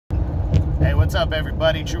Hey, what's up,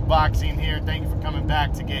 everybody? True Boxing here. Thank you for coming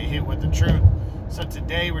back to get hit with the truth. So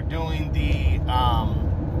today we're doing the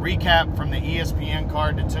recap from the ESPN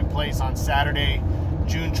card that took place on Saturday,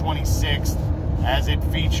 June 26th, as it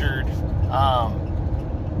featured,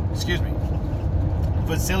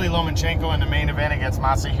 Vasily Lomachenko in the main event against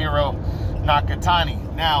Masahiro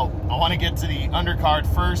Nakatani. Now, I want to get to the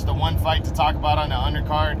undercard first. The one fight to talk about on the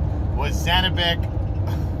undercard was Zanabek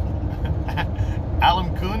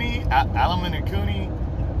Alamkuni,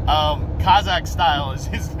 Kazakh style is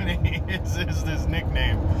his name. Is his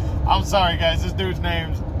nickname. I'm sorry, guys. This dude's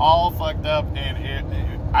name's all fucked up, and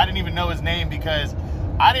I didn't even know his name because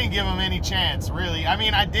I didn't give him any chance, really. I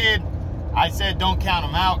mean, I did. I said don't count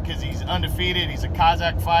him out because he's undefeated. He's a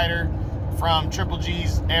Kazakh fighter from Triple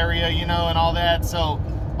G's area, you know, and all that. So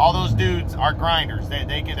all those dudes are grinders.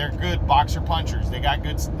 They're good boxer punchers. They got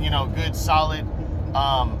good, you know, good solid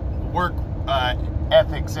work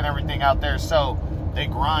ethics and everything out there, so they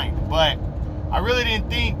grind. But I really didn't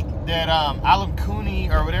think that Alamkuni,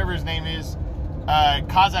 or whatever his name is,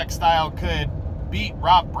 Kazakh style, could beat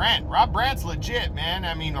Rob Brandt. Rob Brandt's legit, man.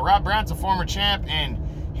 I mean, Rob Brandt's a former champ, and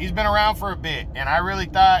he's been around for a bit. And I really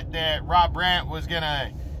thought that Rob Brandt was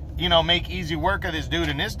gonna, you know, make easy work of this dude.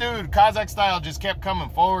 And this dude, Kazakh style, just kept coming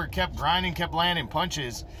forward, kept grinding, kept landing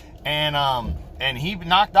punches. And he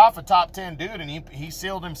knocked off a top 10 dude, and he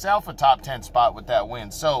sealed himself a top 10 spot with that win.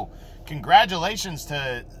 So congratulations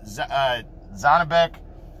to Zanabek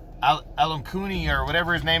Alamkuni, or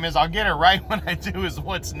whatever his name is. I'll get it right when I do his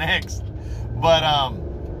what's next. But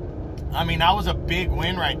I mean, that was a big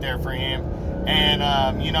win right there for him.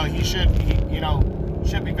 And you know, he should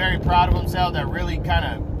be very proud of himself. That really kind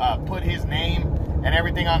of put his name and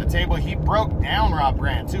everything on the table. He broke down Rob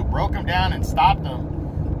Brandt too, broke him down and stopped him.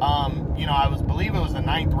 You know, I believe it was the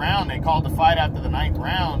 9th round. They called the fight after the 9th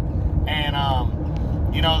round. And,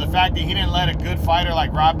 you know, the fact that he didn't let a good fighter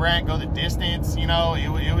like Rob Brandt go the distance, you know, it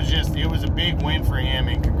was a big win for him.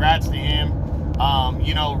 And congrats to him,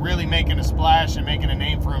 you know, really making a splash and making a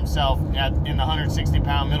name for himself in the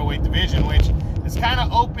 160-pound middleweight division, which is kind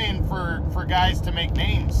of open for guys to make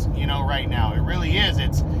names, you know, right now. It really is.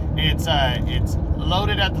 It's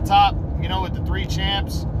loaded at the top, you know, with the 3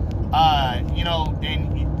 champs. You know,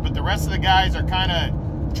 but the rest of the guys are kind of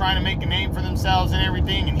trying to make a name for themselves and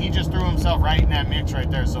everything, and he just threw himself right in that mix right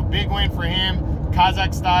there. So big win for him,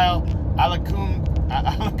 Kazakh style, Alakumi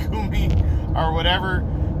or whatever,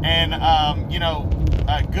 and you know,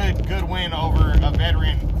 a good win over a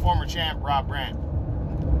veteran former champ, Rob Brandt.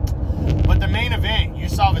 But the main event, you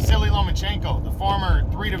saw Vasily Lomachenko, the former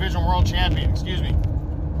 3-division world champion, excuse me,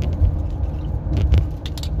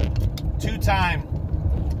 2-time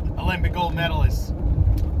Olympic gold medalist,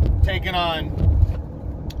 taking on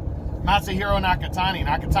Masahiro Nakatani.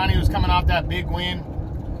 Nakatani was coming off that big win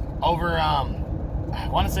over, I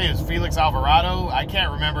want to say it was Felix Alvarado. I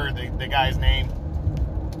can't remember the guy's name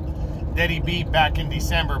that he beat back in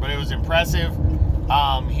December, but it was impressive.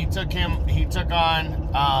 He took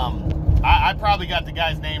on, I probably got the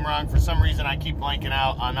guy's name wrong. For some reason, I keep blanking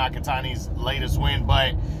out on Nakatani's latest win,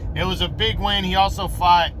 but it was a big win. He also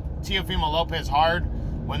fought Teofimo Lopez hard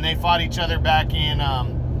when they fought each other back in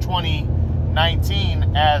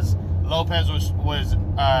 2019, as Lopez was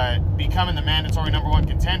becoming the mandatory #1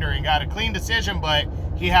 contender and got a clean decision, but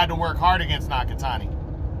he had to work hard against Nakatani.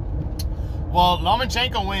 Well,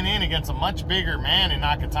 Lomachenko went in against a much bigger man in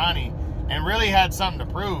Nakatani and really had something to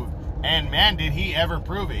prove. And man, did he ever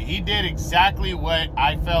prove it. He did exactly what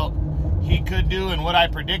I felt he could do and what I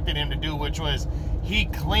predicted him to do, which was he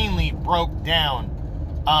cleanly broke down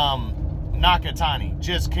Nakatani.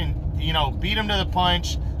 Just you know, beat him to the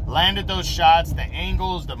punch, landed those shots, the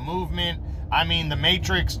angles, the movement. I mean, the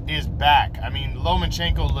Matrix is back. I mean,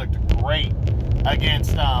 Lomachenko looked great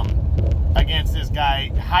against this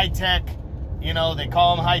guy. High tech, you know, they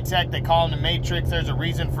call him high tech, they call him the Matrix. There's a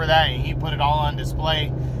reason for that, and he put it all on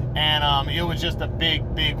display. And it was just a big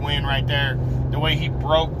win right there. The way he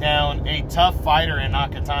broke down a tough fighter in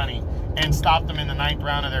Nakatani and stopped him in the 9th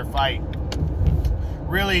round of their fight.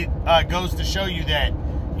 Really goes to show you that,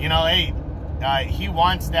 you know, hey, he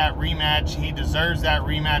wants that rematch. He deserves that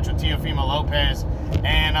rematch with Teofimo Lopez.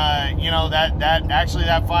 And, you know,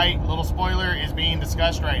 that fight, little spoiler, is being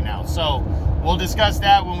discussed right now. So we'll discuss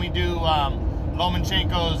that when we do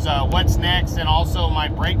Lomachenko's what's next, and also my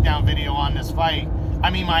breakdown video on this fight. I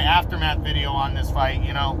mean, my aftermath video on this fight,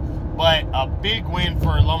 you know. But a big win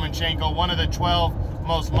for Lomachenko, one of the 12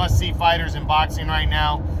 most must-see fighters in boxing right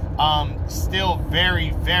now. Still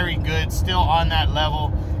very good, still on that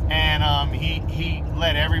level. And he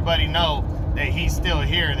let everybody know that he's still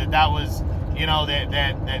here, that was, you know,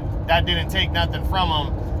 that didn't take nothing from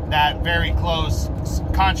him. that very close,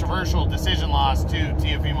 controversial decision loss to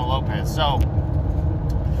Teofimo Lopez. So,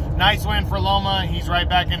 nice win for Loma. He's right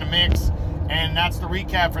back in the mix. And that's the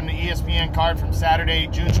recap from the ESPN card from Saturday,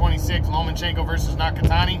 June 26th, Lomachenko versus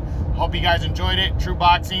Nakatani. Hope you guys enjoyed it. True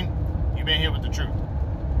boxing, you've been hit with the truth.